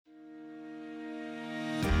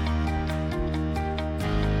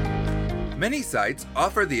Many sites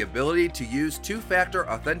offer the ability to use two-factor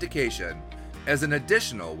authentication as an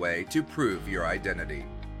additional way to prove your identity.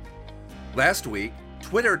 Last week,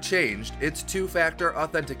 Twitter changed its two-factor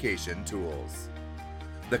authentication tools.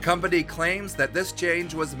 The company claims that this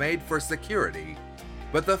change was made for security,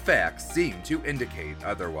 but the facts seem to indicate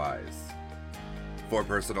otherwise. For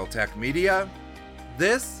Personal Tech Media,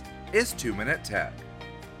 this is 2 Minute Tech.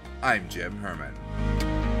 I'm Jim Herman.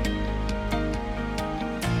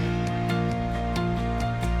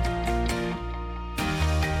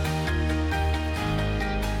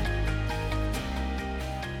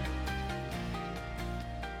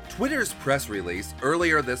 Twitter's press release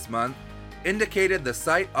earlier this month indicated the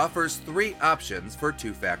site offers 3 options for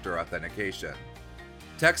two-factor authentication: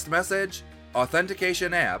 text message,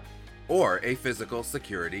 authentication app, or a physical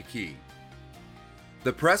security key.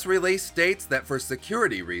 The press release states that for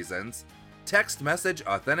security reasons, text message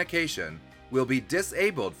authentication will be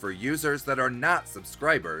disabled for users that are not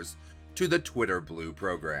subscribers to the Twitter Blue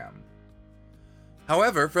program.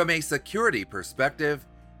 However, from a security perspective,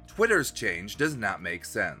 Twitter's change does not make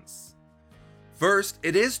sense. First,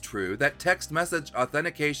 it is true that text message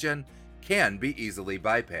authentication can be easily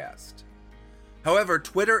bypassed. However,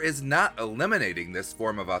 Twitter is not eliminating this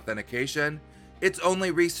form of authentication, it's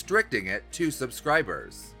only restricting it to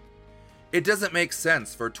subscribers. It doesn't make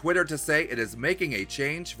sense for Twitter to say it is making a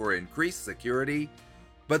change for increased security,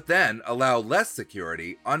 but then allow less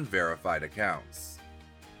security on verified accounts.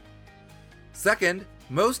 Second,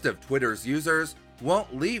 most of Twitter's users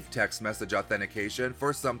won't leave text message authentication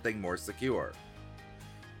for something more secure.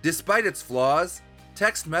 Despite its flaws,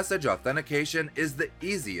 text message authentication is the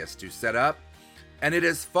easiest to set up, and it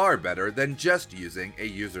is far better than just using a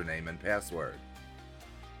username and password.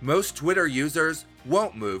 Most Twitter users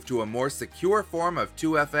won't move to a more secure form of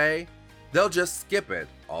 2FA, they'll just skip it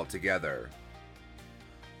altogether.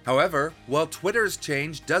 However, while Twitter's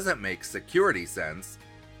change doesn't make security sense,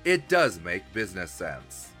 it does make business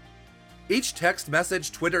sense. Each text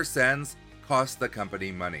message Twitter sends costs the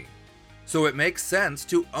company money, so it makes sense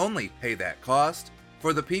to only pay that cost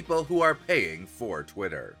for the people who are paying for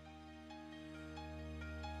Twitter.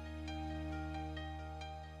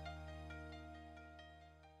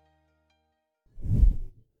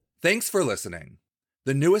 Thanks for listening.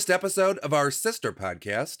 The newest episode of our sister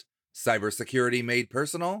podcast, Cybersecurity Made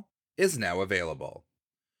Personal, is now available.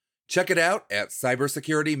 Check it out at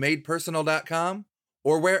cybersecuritymadepersonal.com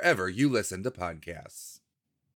or wherever you listen to podcasts.